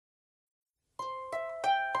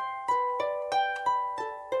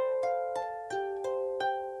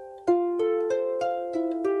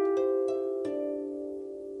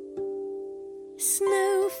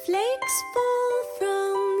Snowflakes fall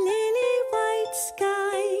from lily-white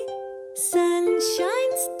sky. Sun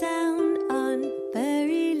shines down on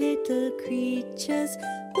very little creatures.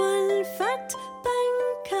 One fat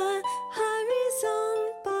banker hurries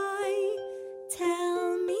on by.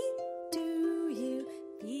 Tell me, do you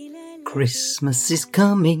feel a Christmas is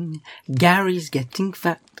coming, Gary's getting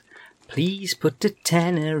fat. Please put a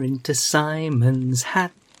tenner into Simon's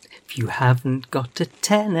hat. If you haven't got a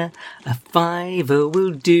tenner, a fiver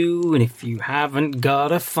will do. And if you haven't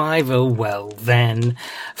got a fiver, well then,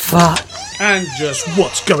 And just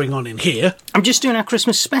what's going on in here? I'm just doing our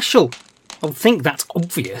Christmas special. I think that's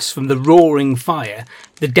obvious from the roaring fire,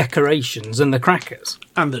 the decorations and the crackers.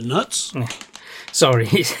 And the nuts? Sorry,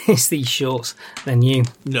 it's these shorts, than you.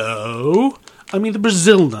 No, I mean the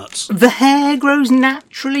Brazil nuts. The hair grows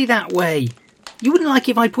naturally that way. You wouldn't like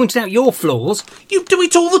if I pointed out your flaws. You do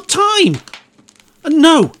it all the time. And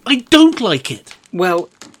no, I don't like it. Well,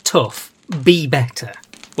 tough. Be better.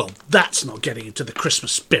 Well, that's not getting into the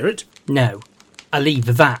Christmas spirit. No, I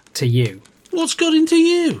leave that to you. What's got into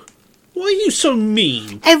you? Why are you so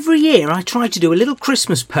mean? Every year I try to do a little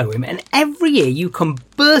Christmas poem, and every year you come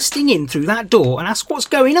bursting in through that door and ask what's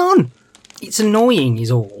going on. It's annoying is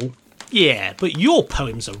all. Yeah, but your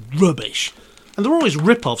poems are rubbish. And they're always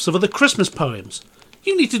rip-offs of other Christmas poems.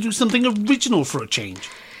 You need to do something original for a change.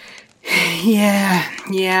 Yeah,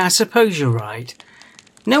 I suppose you're right.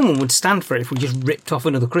 No one would stand for it if we just ripped off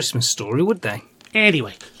another Christmas story, would they?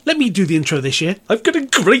 Anyway, let me do the intro this year. I've got a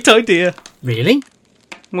great idea. Really?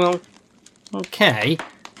 Well, okay.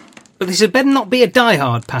 But this had better not be a Die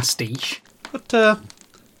Hard pastiche. But,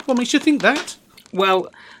 what makes you think that? Well,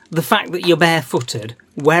 the fact that you're barefooted,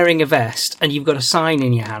 wearing a vest, and you've got a sign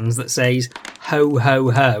in your hands that says, "Ho,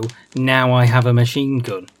 ho, ho, now I have a machine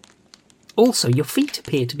gun." Also, your feet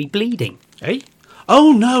appear to be bleeding. Eh?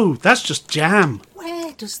 Oh no, that's just jam.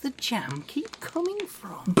 Where does the jam keep coming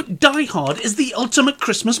from? But Die Hard is the ultimate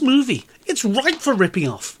Christmas movie. It's ripe for ripping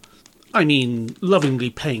off. I mean, lovingly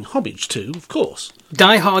paying homage to, of course.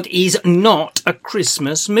 Die Hard is not a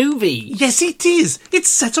Christmas movie. Yes, it is. It's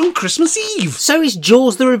set on Christmas Eve. So is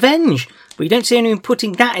Jaws the Revenge. But you don't see anyone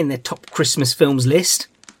putting that in their top Christmas films list.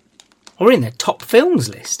 Or in their top films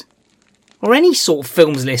list. Or any sort of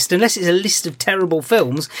films list, unless it's a list of terrible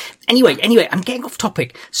films. Anyway, I'm getting off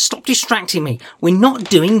topic. Stop distracting me. We're not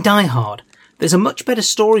doing Die Hard. There's a much better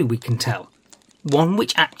story we can tell. One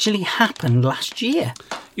which actually happened last year.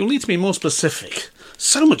 You'll need to be more specific.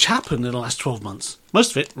 So much happened in the last 12 months.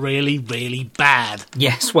 Most of it really, really bad.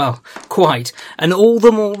 Yes, well, quite. And all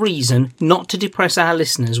the more reason not to depress our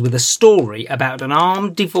listeners with a story about an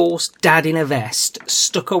armed, divorced dad in a vest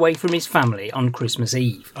stuck away from his family on Christmas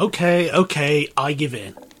Eve. Okay, I give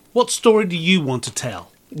in. What story do you want to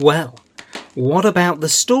tell? Well, what about the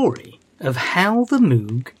story of how the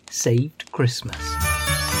Moog saved Christmas?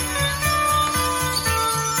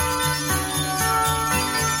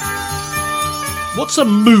 What's a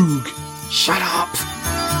Moog? Shut up!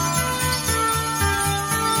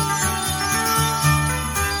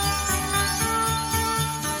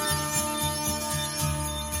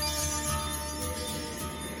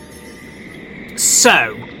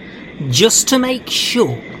 So, just to make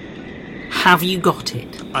sure, have you got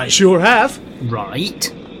it? I sure have. Right.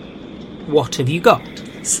 What have you got?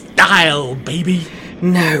 Style, baby.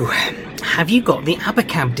 No. Have you got the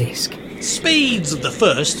Abacab disc? Spades of the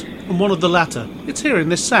first and one of the latter. It's here in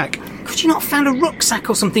this sack. Could you not find a rucksack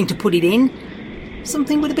or something to put it in?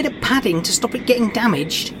 Something with a bit of padding to stop it getting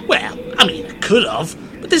damaged? Well, I mean, I could have,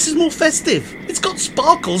 but this is more festive. It's got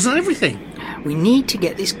sparkles and everything. We need to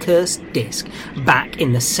get this cursed disc back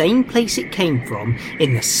in the same place it came from,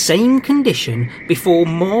 in the same condition, before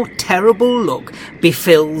more terrible luck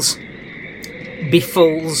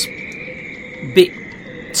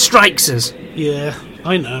strikes us. Yeah,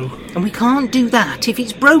 I know. And we can't do that if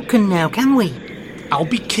it's broken now, can we? I'll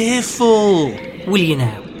be careful. Will you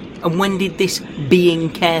now? And when did this being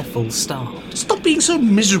careful start? Stop being so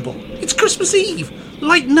miserable. It's Christmas Eve.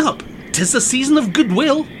 Lighten up. 'Tis the season of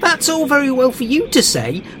goodwill. That's all very well for you to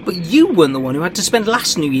say, but you weren't the one who had to spend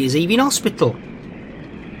last New Year's Eve in hospital.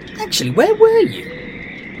 Actually, where were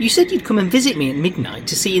you? You said you'd come and visit me at midnight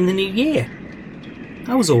to see you in the new year.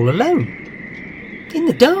 I was all alone. In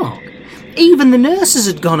the dark. Even the nurses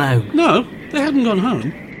had gone home. No, they hadn't gone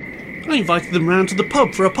home. I invited them round to the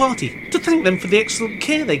pub for a party to thank them for the excellent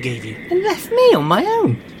care they gave you. And left me on my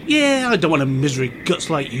own. Yeah, I don't want a misery guts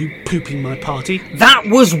like you pooping my party. That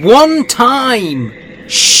was one time!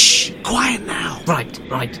 Shh! Quiet now.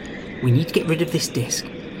 Right. We need to get rid of this disc.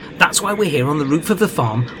 That's why we're here on the roof of the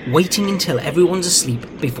farm, waiting until everyone's asleep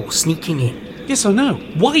before sneaking in. Yes, I know.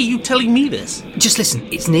 Why are you telling me this? Just listen,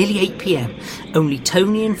 it's nearly 8 p.m. Only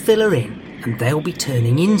Tony and Phil are in, and they'll be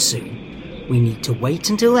turning in soon. We need to wait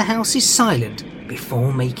until the house is silent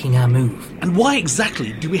before making our move. And why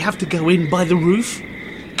exactly do we have to go in by the roof?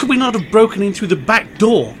 Could we not have broken in through the back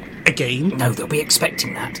door again? No, they'll be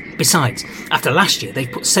expecting that. Besides, after last year, they've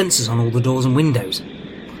put sensors on all the doors and windows.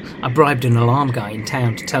 I bribed an alarm guy in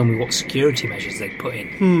town to tell me what security measures they'd put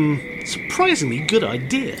in. Surprisingly good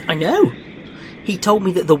idea. I know. He told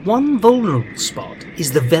me that the one vulnerable spot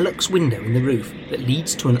is the Velux window in the roof that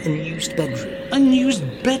leads to an unused bedroom.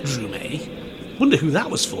 Unused bedroom, eh? Wonder who that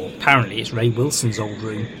was for. Apparently it's Ray Wilson's old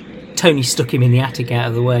room. Tony stuck him in the attic out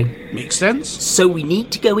of the way. Makes sense. So we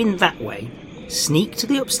need to go in that way, sneak to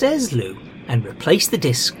the upstairs loo, and replace the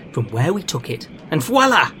disc from where we took it. And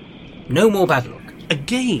voila! No more bad luck.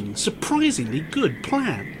 Again, surprisingly good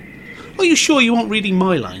plan. Are you sure you aren't reading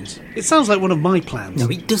my lines? It sounds like one of my plans. No,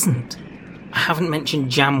 it doesn't. I haven't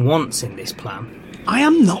mentioned jam once in this plan. I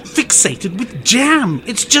am not fixated with jam.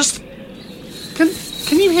 It's just...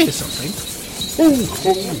 Can you hear something?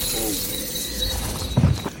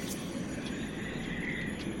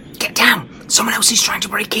 Get down! Someone else is trying to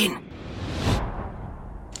break in.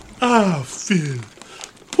 Ah, Phil,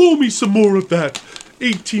 pour me some more of that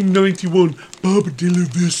 1891 Barbadillo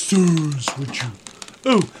Versailles, would you?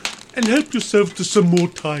 Oh, and help yourself to some more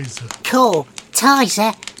Tizer. Cool.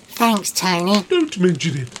 Tizer. Thanks, Tony. Don't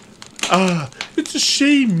mention it. Ah, it's a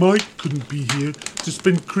shame Mike couldn't be here to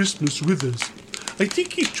spend Christmas with us. I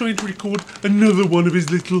think he's trying to record another one of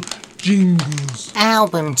his little jingles.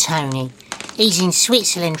 Album, Tony. He's in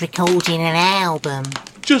Switzerland recording an album.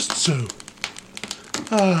 Just so.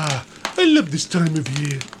 Ah, I love this time of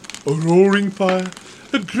year. A roaring fire,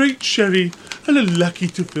 a great sherry, and a lucky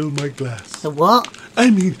to fill my glass. The what?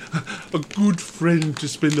 I mean, a good friend to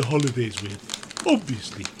spend the holidays with,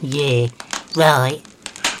 obviously. Yeah, right.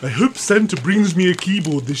 I hope Santa brings me a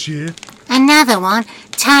keyboard this year. Another one?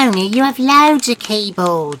 Tony, you have loads of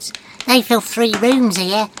keyboards. They fill 3 rooms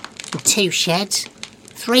here, and 2 sheds,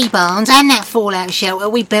 3 barns, and that fallout shelter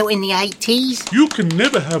we built in the 80s. You can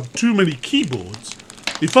never have too many keyboards.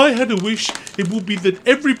 If I had a wish, it would be that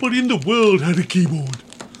everybody in the world had a keyboard.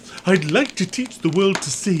 I'd like to teach the world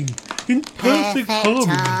to sing in perfect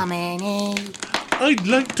harmony. I'd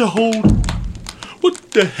like to hold...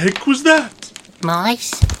 What the heck was that?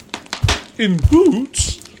 Mice? In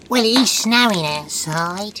boots? Well, it is snowing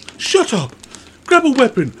outside. Shut up! Grab a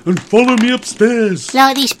weapon and follow me upstairs.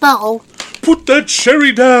 Like this bottle? Put that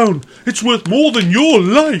sherry down. It's worth more than your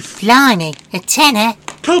life. Blimey, a tenner.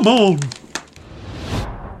 Come on.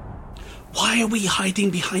 Why are we hiding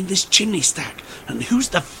behind this chimney stack? And who's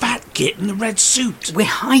the fat git in the red suit? We're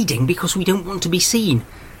hiding because we don't want to be seen.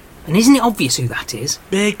 And isn't it obvious who that is?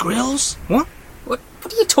 Bear Grylls? What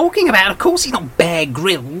are you talking about? Of course he's not Bear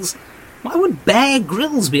Grylls. Why would Bear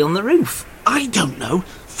Grylls be on the roof? I don't know.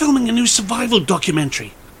 Filming a new survival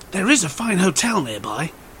documentary. There is a fine hotel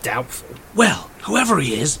nearby. Doubtful. Well, whoever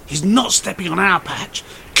he is, he's not stepping on our patch.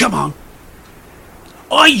 Come on.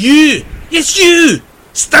 Oi, you! Yes, you!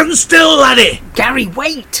 Stand still, laddie! Gary,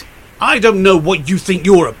 wait! I don't know what you think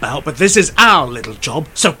you're about, but this is our little job,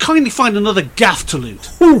 so kindly find another gaff to loot.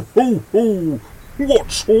 Ho, ho, ho!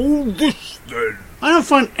 What's all this, then? I don't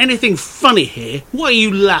find anything funny here. Why are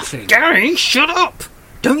you laughing? Gary, shut up!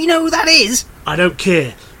 Don't you know who that is? I don't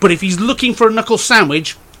care, but if he's looking for a knuckle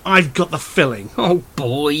sandwich, I've got the filling. Oh,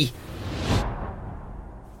 boy.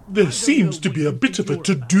 There seems to be a bit of a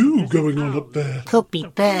to-do going on up there. Could be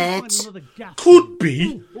birds. Could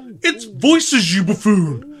be. It's voices, you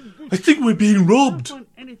buffoon. I think we're being robbed.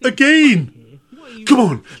 Again. Come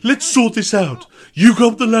on, let's sort this out. You go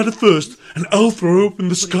up the ladder first, and I'll throw open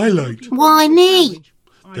the skylight. Why me?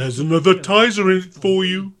 There's another Tizer in it for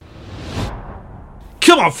you.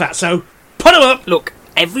 Come on, Fatso. Put him up. Look,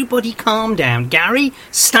 everybody calm down. Gary,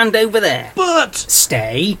 stand over there. But...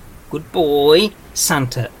 Stay. Good boy.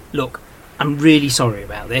 Santa, look, I'm really sorry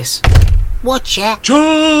about this. Watcha.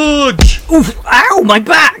 Charge! Ooh, ow, my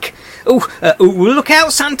back! Look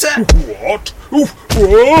out, Santa! What?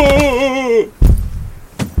 Whoa!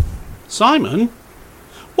 Simon,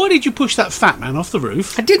 why did you push that fat man off the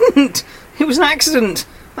roof? I didn't. It was an accident.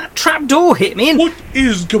 That trap door hit me and... What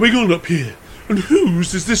is going on up here? And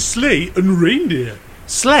whose is this sleigh and reindeer?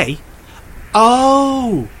 Sleigh?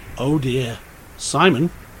 Oh dear. Simon,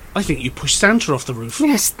 I think you pushed Santa off the roof.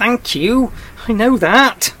 Yes, thank you. I know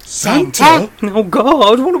that. Santa? Oh,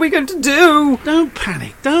 God, what are we going to do? Don't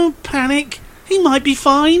panic. He might be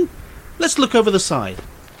fine. Let's look over the side.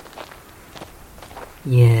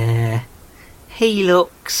 Yeah, he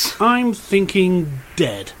looks... I'm thinking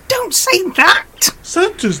dead. Don't say that!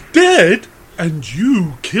 Santa's dead? And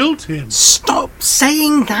you killed him. Stop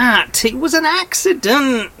saying that. It was an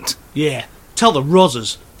accident. Yeah, tell the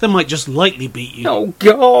Rozzers. They might just lightly beat you. Oh,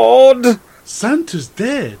 God. Santa's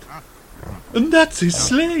dead. And that's his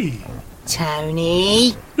sleigh.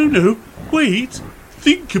 Tony. No, wait.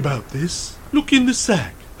 Think about this. Look in the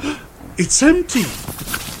sack. It's empty.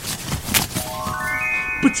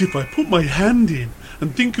 But if I put my hand in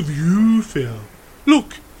and think of you, Phil.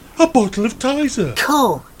 Look, a bottle of Tizer.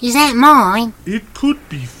 Cool. Is that mine? It could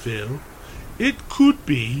be, Phil. It could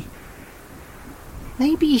be.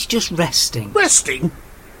 Maybe he's just resting. Resting?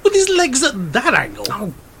 With his legs at that angle?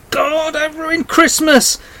 Oh, God, I've ruined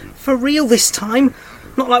Christmas. For real this time.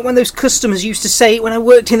 Not like when those customers used to say it when I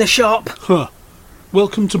worked in the shop. Huh.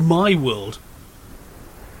 Welcome to my world.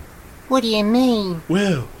 What do you mean?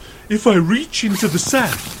 Well, if I reach into the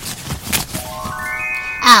sack.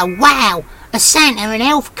 Oh, wow. A Santa and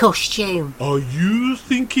elf costume. Are you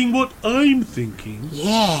thinking what I'm thinking?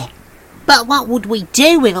 Yeah. But what would we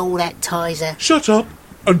do with all that Tizer? Shut up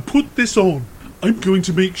and put this on. I'm going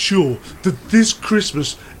to make sure that this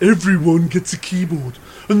Christmas everyone gets a keyboard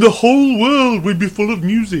and the whole world will be full of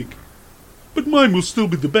music. But mine will still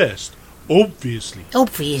be the best, obviously.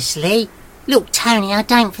 Obviously. Look, Tony, I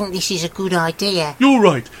don't think this is a good idea. You're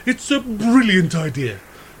right, it's a brilliant idea.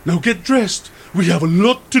 Now get dressed. We have a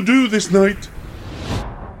lot to do this night.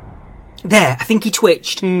 There, I think he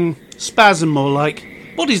twitched. Spasm more like.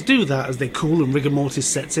 Bodies do that as they cool and rigor mortis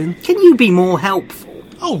sets in. Can you be more helpful?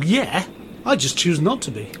 Oh, yeah. I just choose not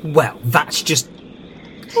to be. Well, that's just...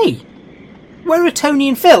 Hey, where are Tony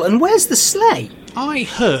and Phil, and where's the sleigh? I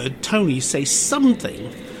heard Tony say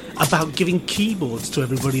something about giving keyboards to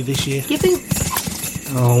everybody this year. Giving...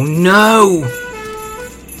 Oh, no!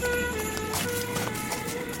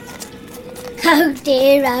 Oh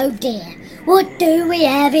dear, what do we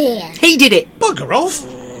have here? He did it! Bugger off!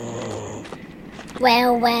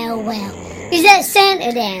 Well, is that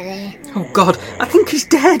Santa down there? Oh, God, I think he's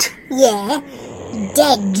dead. Yeah,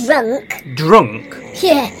 dead drunk. Drunk?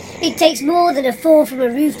 Yeah, it takes more than a fall from a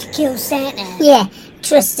roof to kill Santa. Yeah,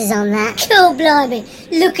 trust us on that. Oh, blimey,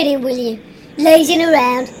 look at him, will you? Lazing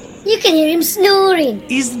around. You can hear him snoring.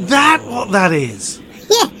 Is that what that is?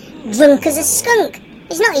 Yeah, drunk as a skunk.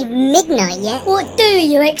 It's not even midnight yet. What do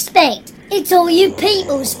you expect? It's all you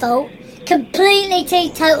people's fault. Completely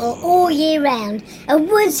teetotal all year round, and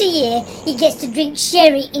once a year he gets to drink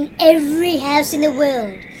sherry in every house in the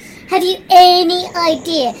world. Have you any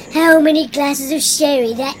idea how many glasses of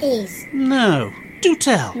sherry that is? No. Do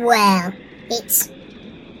tell. Well, it's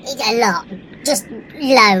a lot. Just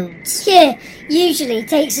loads. Yeah, usually it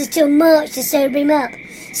takes us till March to sober him up.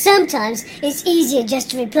 Sometimes it's easier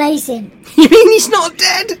just to replace him. You mean he's not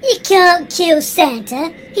dead? You can't kill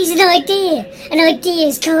Santa. He's an idea, and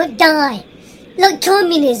ideas can't die. Like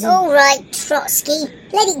communism. All right, Trotsky.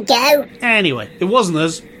 Let it go. Anyway, it wasn't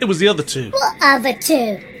us. It was the other two. What other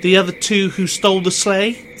two? The other two who stole the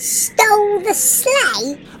sleigh. Stole the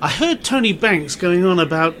sleigh? I heard Tony Banks going on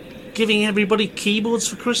about giving everybody keyboards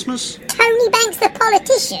for Christmas. Tony Banks the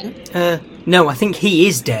politician? No, I think he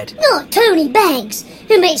is dead. Not Tony Banks,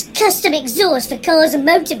 who makes custom exhaust for cars and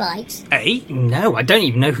motorbikes. Eh? No, I don't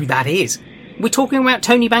even know who that is. We're talking about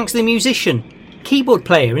Tony Banks the musician, keyboard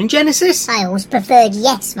player in Genesis. I always preferred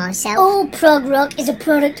Yes myself. All prog rock is a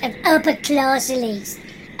product of upper class elites.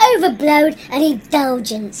 Overblown and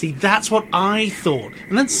indulgent. See, that's what I thought.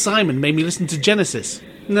 And then Simon made me listen to Genesis.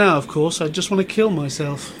 Now, of course, I just want to kill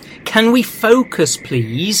myself. Can we focus,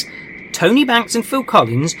 please? Tony Banks and Phil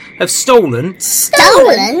Collins have stolen...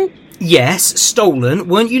 Stolen? Yes, stolen.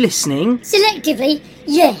 Weren't you listening? Selectively,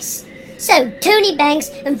 yes. So, Tony Banks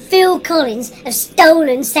and Phil Collins have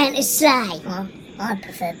stolen Santa's sleigh. Well, I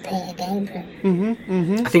prefer Peter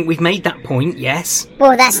Gabriel. I think we've made that point, yes.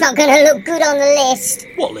 Well, that's not going to look good on the list.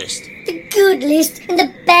 What list? The good list and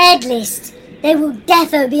the bad list. They will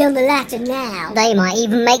defo be on the latter now. They might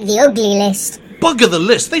even make the ugly list. Bugger the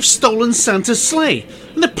list. They've stolen Santa's sleigh.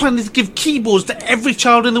 And they're planning to give keyboards to every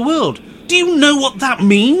child in the world. Do you know what that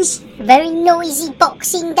means? A very noisy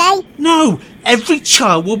Boxing Day. No, every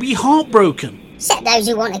child will be heartbroken. Except those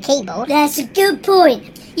who want a keyboard. That's a good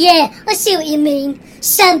point. Yeah, I see what you mean.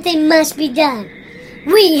 Something must be done.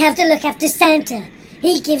 We have to look after Santa.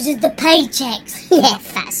 He gives us the paychecks. Yeah,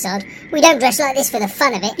 fat sod. We don't dress like this for the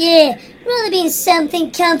fun of it. Yeah, rather be in something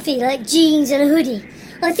comfy like jeans and a hoodie.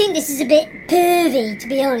 I think this is a bit pervy, to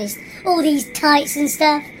be honest. All these tights and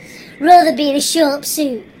stuff. Rather be in a sharp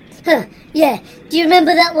suit. Huh, yeah. Do you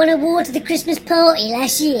remember that one I wore to the Christmas party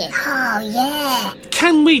last year? Oh, yeah.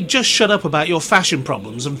 Can we just shut up about your fashion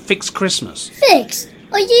problems and fix Christmas? Fix?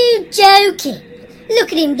 Are you joking?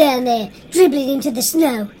 Look at him down there, dribbling into the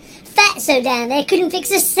snow. Fatso down there couldn't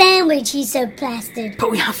fix a sandwich, he's so plastered.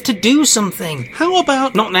 But we have to do something. How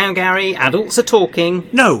about... Not now, Gary. Adults are talking.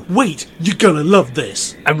 No, wait, you're gonna love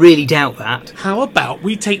this. I really doubt that. How about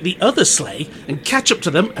we take the other sleigh and catch up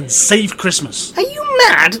to them and save Christmas? Are you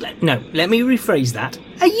mad? No, let me rephrase that.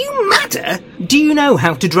 Are you madder? Do you know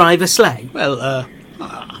how to drive a sleigh? Well,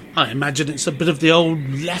 I imagine it's a bit of the old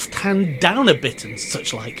left hand down a bit and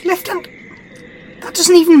such like. Left hand? That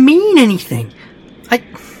doesn't even mean anything.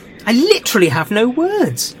 I literally have no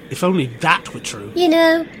words. If only that were true. You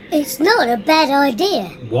know, it's not a bad idea.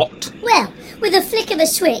 What? Well, with a flick of a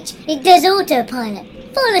switch, it does autopilot.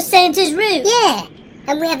 Follow Santa's route. Yeah,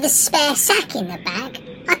 and we have the spare sack in the bag.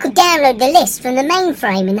 I could download the list from the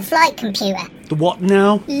mainframe in the flight computer. The what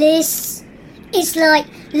now? Lists. It's like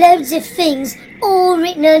loads of things all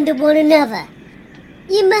written under one another.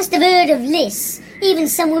 You must have heard of lists. Even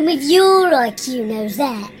someone with your IQ knows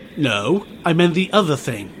that. No, I meant the other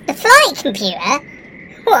thing. The flight computer?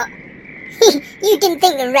 What? You didn't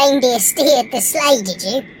think the reindeer steered the sleigh, did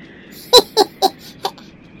you?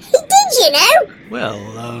 Did you know?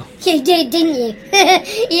 Well, You did, didn't you?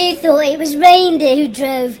 You thought it was reindeer who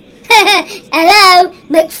drove. Hello,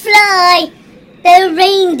 McFly! They're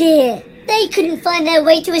reindeer. They couldn't find their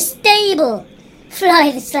way to a stable.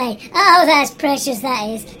 Fly the sleigh. Oh, that's precious, that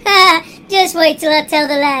is. Just wait till I tell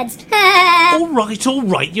the lads. all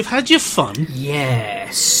right, you've had your fun.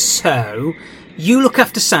 Yes, so you look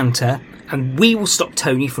after Santa and we will stop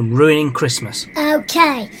Tony from ruining Christmas.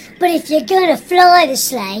 Okay, but if you're gonna fly the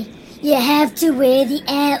sleigh, you have to wear the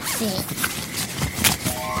outfit.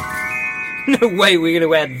 No way we're going to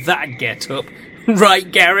wear that get-up. Right,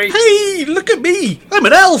 Gary? Hey, look at me! I'm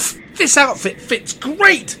an elf! This outfit fits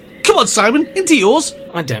great! Come on, Simon, into yours.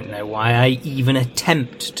 I don't know why I even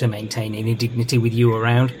attempt to maintain any dignity with you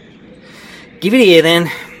around. Give it here, then.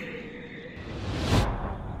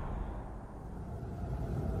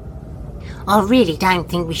 I really don't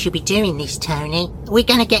think we should be doing this, Tony. We're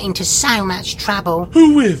going to get into so much trouble.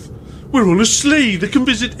 Who with? We're on a sleigh that can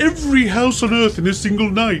visit every house on Earth in a single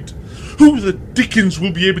night. Who the dickens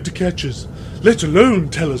will be able to catch us, let alone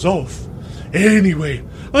tell us off? Anyway,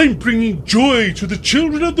 I'm bringing joy to the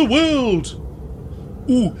children of the world.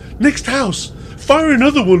 Ooh, next house. Fire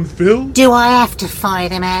another one, Phil. Do I have to fire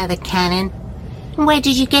them out of the cannon? Where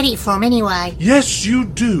did you get it from, anyway? Yes, you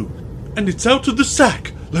do. And it's out of the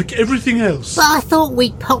sack, like everything else. But I thought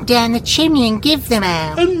we'd pop down the chimney and give them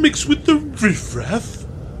out. And mix with the riffraff.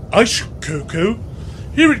 Ice cocoa.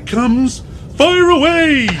 Here it comes. Fire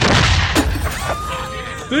away!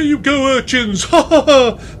 There you go, urchins. Ha ha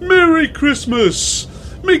ha! Merry Christmas!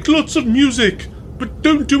 Make lots of music, but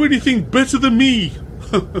don't do anything better than me.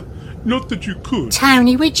 Not that you could.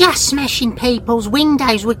 Tony, we're just smashing people's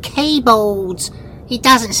windows with keyboards. It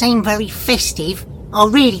doesn't seem very festive. I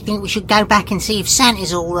really think we should go back and see if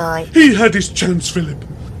Santa's all right. He had his chance, Philip.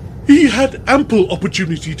 He had ample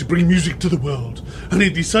opportunity to bring music to the world, and he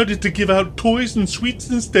decided to give out toys and sweets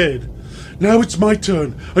instead. Now it's my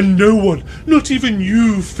turn, and no one, not even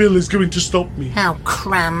you, Phil, is going to stop me. Oh,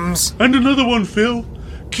 crumbs. And another one, Phil.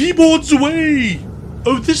 Keyboards away!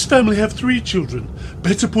 Oh, this family have 3 children.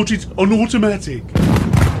 Better put it on automatic.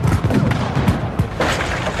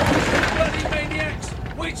 Bloody maniacs!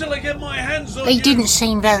 Wait till I get my hands on He you! didn't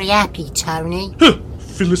seem very happy, Tony. Huh,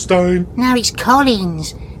 Philistine. No, it's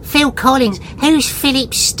Collins. Phil Collins. Who's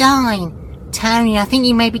Philip Stein? Tony, I think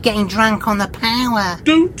you may be getting drunk on the power.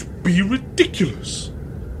 Don't be ridiculous.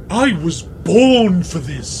 I was born for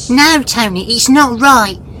this. No, Tony, it's not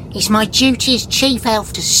right. It's my duty as chief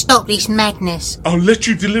elf to stop this madness. I'll let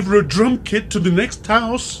you deliver a drum kit to the next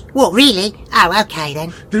house. What, really? Oh, okay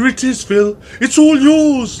then. There it is, Phil. It's all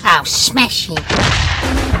yours. Oh, smashing.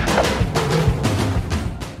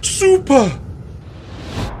 Super.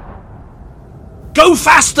 Go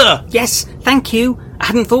faster! Yes, thank you. I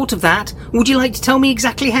hadn't thought of that. Would you like to tell me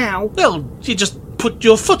exactly how? Well, you just put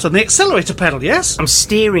your foot on the accelerator pedal, yes? I'm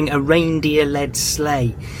steering a reindeer-led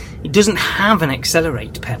sleigh. It doesn't have an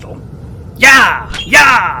accelerate pedal. Yeah!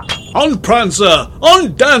 Yeah! On Prancer!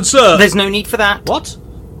 On Dancer! There's no need for that. What?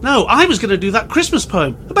 No, I was going to do that Christmas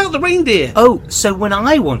poem about the reindeer. Oh, so when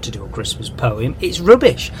I want to do a Christmas poem, it's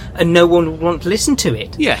rubbish, and no one will want to listen to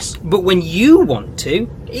it. Yes. But when you want to,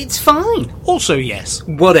 it's fine. Also yes.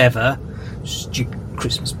 Whatever. Stupid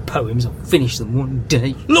Christmas poems, I'll finish them one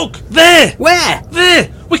day. Look, there! Where?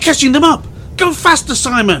 There! We're catching them up! Go faster,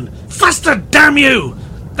 Simon! Faster, damn you!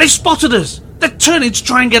 They've spotted us! They're turning to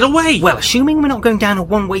try and get away! Well, assuming we're not going down a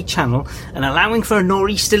one-way channel and allowing for a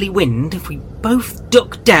nor'easterly wind, if we both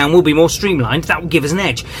duck down, we'll be more streamlined. That will give us an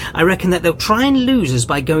edge. I reckon that they'll try and lose us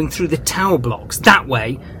by going through the tower blocks. That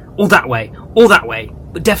way, or that way, or that way.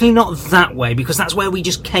 but definitely not that way, because that's where we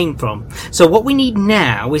just came from. So what we need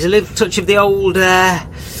now is a little touch of the old,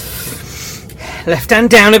 left hand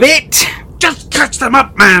down a bit. Just catch them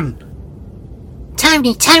up, man!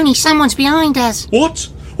 Tony, someone's behind us. What?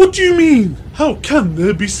 What do you mean? How can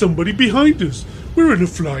there be somebody behind us? We're in a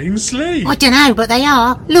flying sleigh. I don't know, but they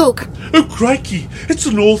are. Look. Oh, crikey, it's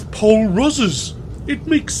the North Pole Rozzers. It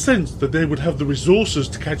makes sense that they would have the resources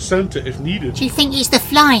to catch Santa if needed. Do you think it's the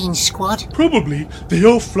flying squad? Probably. They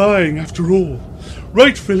are flying after all.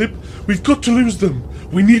 Right, Philip, we've got to lose them.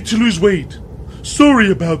 We need to lose weight.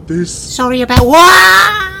 Sorry about this. Sorry about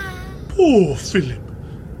what? Poor Philip.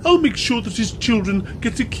 I'll make sure that his children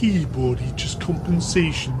get a keyboard each as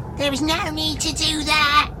compensation. There is no need to do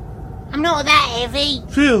that. I'm not that heavy.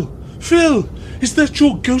 Phil, is that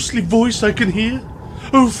your ghostly voice I can hear?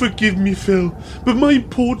 Oh, forgive me, Phil, but my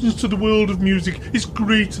importance to the world of music is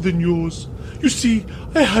greater than yours. You see,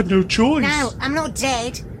 I had no choice. No, I'm not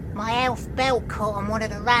dead. My elf belt caught on one of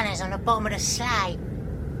the runners on the bottom of the sleigh.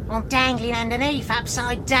 I'm dangling underneath,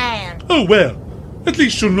 upside down. Oh, well, at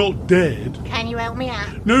least you're not dead. Can you help me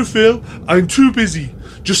out? No, Phil, I'm too busy.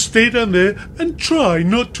 Just stay down there and try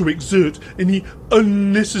not to exert any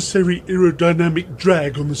unnecessary aerodynamic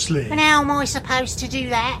drag on the sleigh. And how am I supposed to do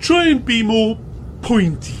that? Try and be more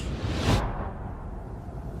pointy.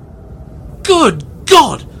 Good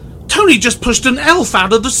God! Tony just pushed an elf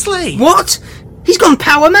out of the sleigh! What? He's gone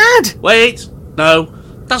power mad! Wait, no,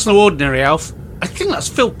 that's no ordinary elf. I think that's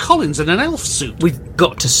Phil Collins in an elf suit. We've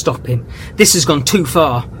got to stop him. This has gone too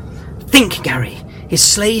far. Think, Gary. His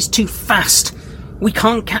sleigh's too fast. We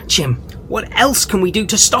can't catch him. What else can we do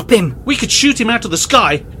to stop him? We could shoot him out of the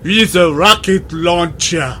sky. With a rocket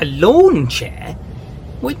launcher. A lawn chair?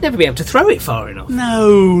 We'd never be able to throw it far enough.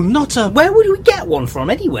 No, not a... Where would we get one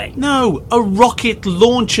from anyway? No, a rocket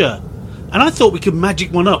launcher. And I thought we could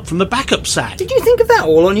magic one up from the backup sack. Did you think of that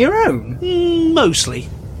all on your own? Mostly.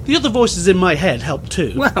 The other voices in my head helped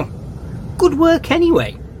too. Well, good work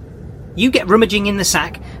anyway. You get rummaging in the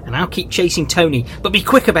sack, and I'll keep chasing Tony, but be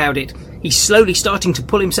quick about it. He's slowly starting to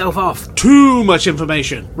pull himself off. Too much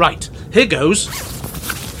information. Right, here goes.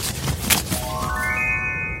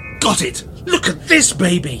 Got it! Look at this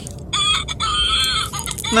baby!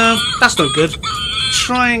 No, that's no good.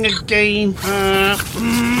 Trying again.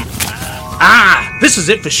 This is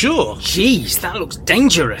it for sure. Jeez, that looks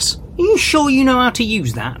dangerous. Are you sure you know how to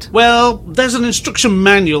use that? Well, there's an instruction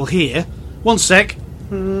manual here. One sec.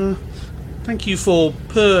 Thank you for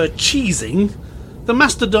purchasing the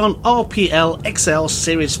Mastodon RPL XL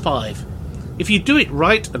Series 5. If you do it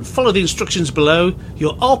right and follow the instructions below,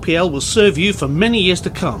 your RPL will serve you for many years to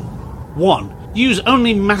come. 1. Use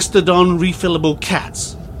only Mastodon refillable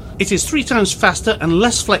cats. It is 3 times faster and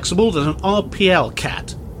less flexible than an RPL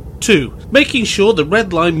cat. 2. Making sure the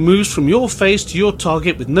red line moves from your face to your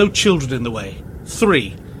target with no children in the way.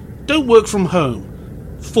 3. Don't work from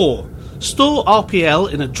home. 4. Store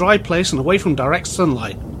RPL in a dry place and away from direct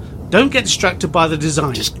sunlight. Don't get distracted by the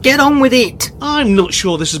design. Just get on with it. I'm not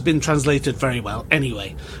sure this has been translated very well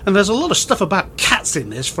anyway, and there's a lot of stuff about cats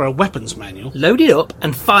in this for a weapons manual. Load it up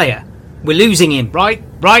and fire. We're losing him. Right,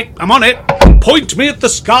 I'm on it. Point me at the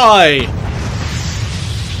sky.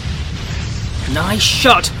 Nice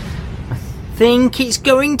shot. I think it's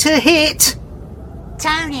going to hit.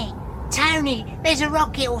 Tony, there's a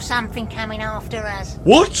rocket or something coming after us.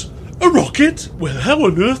 What? A rocket? Well, how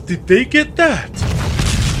on earth did they get that?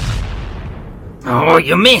 Oh,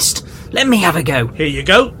 you missed. Let me have a go. Here you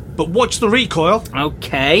go, but watch the recoil.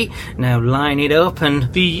 Okay, now line it up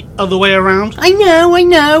and... The other way around. I know.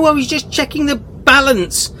 I was just checking the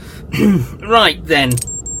balance. Right then.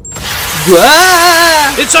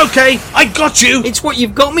 Whoa! It's okay, I got you. It's what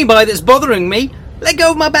you've got me by that's bothering me. Let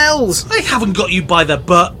go of my bells. I haven't got you by the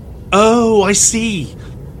butt. Oh, I see.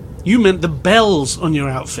 You meant the bells on your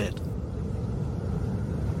outfit.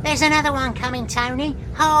 There's another one coming, Tony.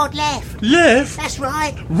 Hard left. Left? That's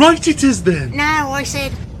right. Right it is then. No, I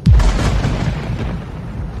said...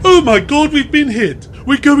 Oh my God, we've been hit.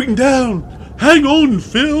 We're going down. Hang on,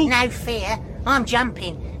 Phil. No fear. I'm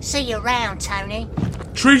jumping. See you round, Tony.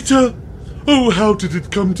 Traitor. Oh, how did it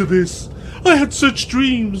come to this? I had such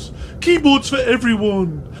dreams. Keyboards for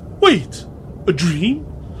everyone. Wait, a dream?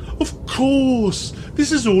 Of course.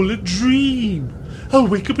 This is all a dream. I'll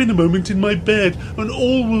wake up in a moment in my bed and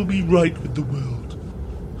all will be right with the world.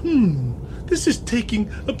 This is taking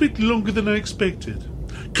a bit longer than I expected.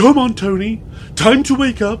 Come on, Tony. Time to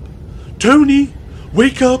wake up. Tony,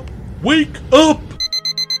 wake up. Wake up!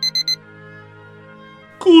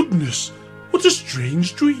 Goodness, what a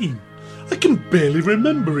strange dream. I can barely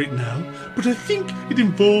remember it now, but I think it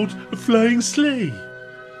involved a flying sleigh.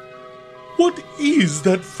 What is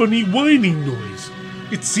that funny whining noise?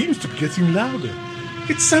 It seems to be getting louder.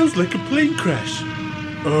 It sounds like a plane crash.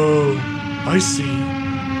 Oh, I see.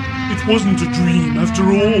 It wasn't a dream after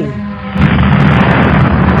all.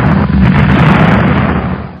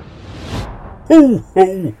 Ho,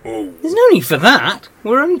 ho, ho. There's no need for that.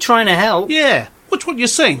 We're only trying to help. Yeah, what's what you're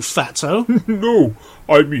saying, Fatso? No,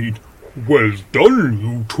 I mean, well done,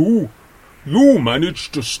 you two. You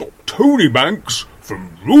managed to stop Tony Banks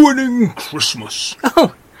from ruining Christmas.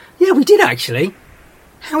 Oh, yeah, we did actually.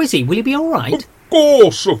 How is he? Will he be all right?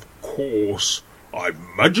 Of course. I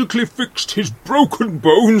magically fixed his broken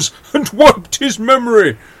bones and wiped his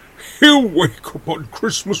memory. He'll wake up on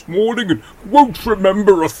Christmas morning and won't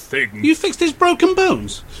remember a thing. You fixed his broken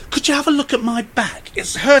bones? Could you have a look at my back?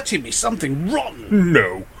 It's hurting me something rotten.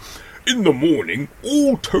 No. In the morning,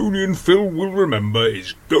 all Tony and Phil will remember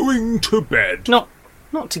is going to bed. Not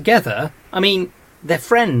together. I mean, they're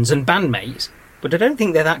friends and bandmates, but I don't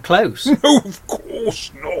think they're that close. No, of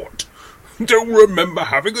course not. They'll remember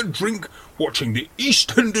having a drink, watching the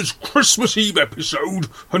EastEnders Christmas Eve episode,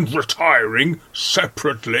 and retiring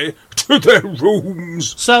separately to their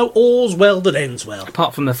rooms. So all's well that ends well.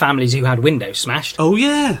 Apart from the families who had windows smashed. Oh,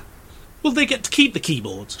 yeah. Will they get to keep the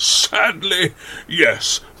keyboards? Sadly,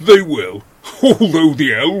 yes, they will. Although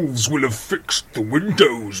the elves will have fixed the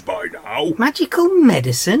windows by now. Magical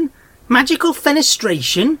medicine? Magical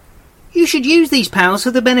fenestration? You should use these powers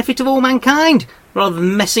for the benefit of all mankind, rather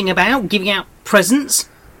than messing about, giving out presents.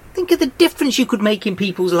 Think of the difference you could make in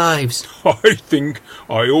people's lives. I think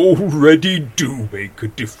I already do make a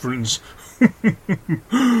difference.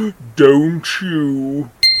 Don't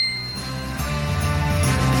you?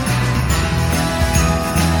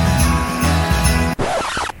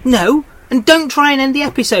 No, and don't try and end the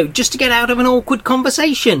episode just to get out of an awkward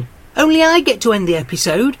conversation. Only I get to end the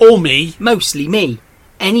episode. Or me. Mostly me.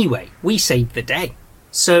 Anyway, we saved the day.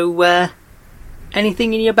 So,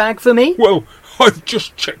 anything in your bag for me? Well, I've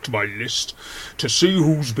just checked my list to see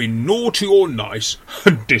who's been naughty or nice,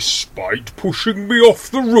 and despite pushing me off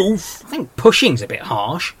the roof... I think pushing's a bit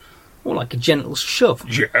harsh. More like a gentle shove.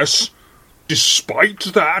 Yes,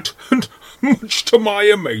 despite that, and much to my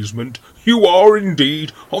amazement, you are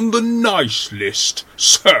indeed on the nice list.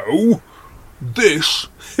 So, this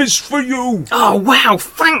is for you. Oh, wow,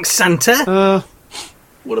 thanks, Santa.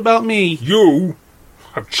 What about me? You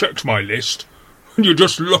have checked my list, and you're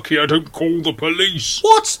just lucky I don't call the police.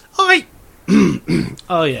 What?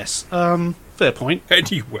 Oh, yes. Fair point.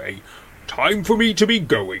 Anyway, time for me to be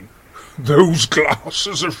going. Those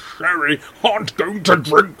glasses of sherry aren't going to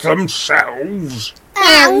drink themselves.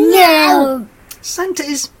 Oh no! Santa,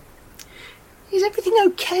 is everything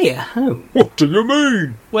okay at home? What do you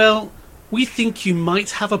mean? Well, we think you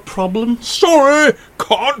might have a problem. Sorry,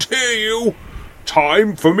 can't hear you.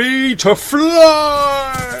 Time for me to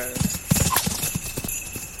fly!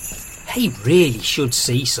 He really should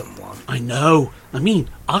see someone. I know. I mean,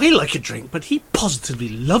 I like a drink, but he positively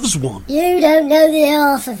loves one. You don't know the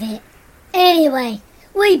half of it. Anyway,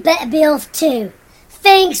 we better be off too.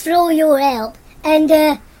 Thanks for all your help, and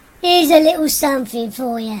here's a little something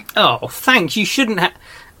for you. Oh, thanks, you shouldn't have...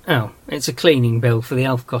 Oh, it's a cleaning bill for the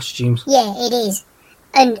elf costumes. Yeah, it is.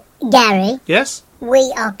 And Gary, Yes?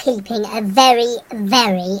 we are keeping a very,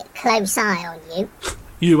 very close eye on you.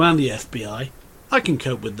 You and the FBI. I can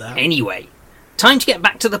cope with that. Anyway, time to get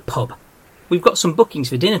back to the pub. We've got some bookings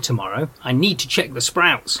for dinner tomorrow. I need to check the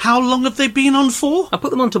sprouts. How long have they been on for? I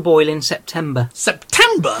put them on to boil in September.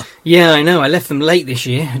 September? Yeah, I know, I left them late this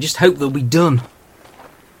year. I just hope they'll be done.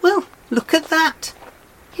 Well, look at that.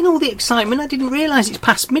 In all the excitement, I didn't realise it's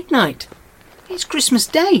past midnight. It's Christmas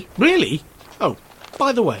Day. Really? Oh,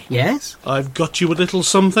 by the way, Yes? I've got you a little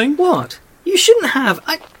something. What? You shouldn't have.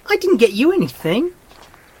 I didn't get you anything.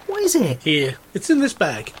 What is it? Here, it's in this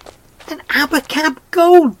bag. An Abacab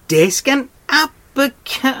gold disc? An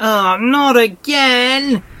Abacab... Oh, not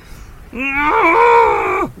again!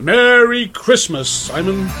 Merry Christmas,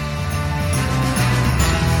 Simon.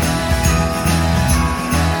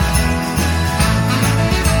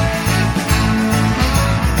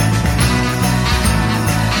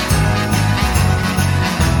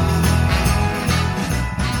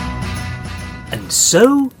 And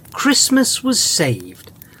so Christmas was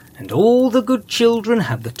saved, and all the good children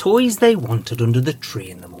had the toys they wanted under the tree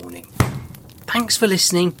in the morning. Thanks for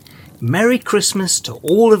listening. Merry Christmas to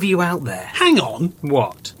all of you out there. Hang on.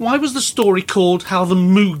 What? Why was the story called How the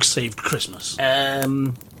Moog Saved Christmas?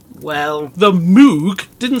 Well... The Moog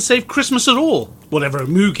didn't save Christmas at all, whatever a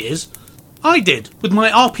Moog is. I did, with my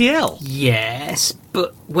RPL. Yes,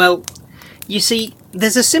 but, well, you see,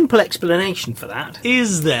 there's a simple explanation for that.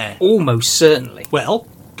 Is there? Almost certainly. Well,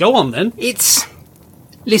 Go on then.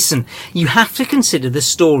 Listen, you have to consider the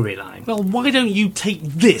storyline. Well, why don't you take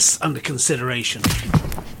this under consideration?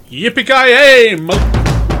 Yippee-ki-yay!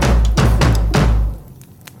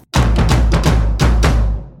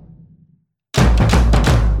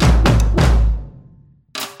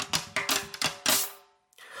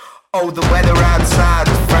 Oh, the weather outside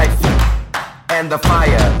is frightful, and the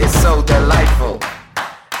fire is so delightful.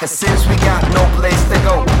 And since we got no place to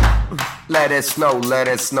go, let it snow, let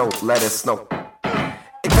it snow, let it snow.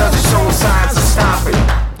 It doesn't show signs of stopping,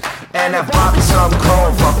 and I've bought some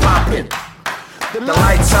corn for popping. The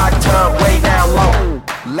lights are turned way down low.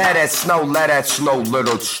 Let it snow, let it snow, let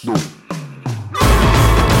it snow.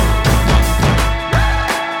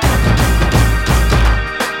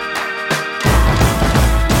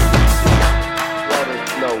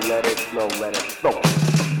 Let it snow, let it snow.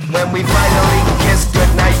 When we finally kiss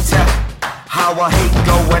goodnight, how I hate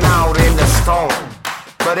going out in the storm.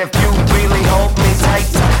 But if you really hold me tight,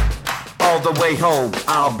 all the way home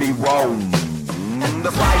I'll be warm. And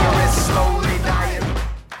the fire is slowly dying.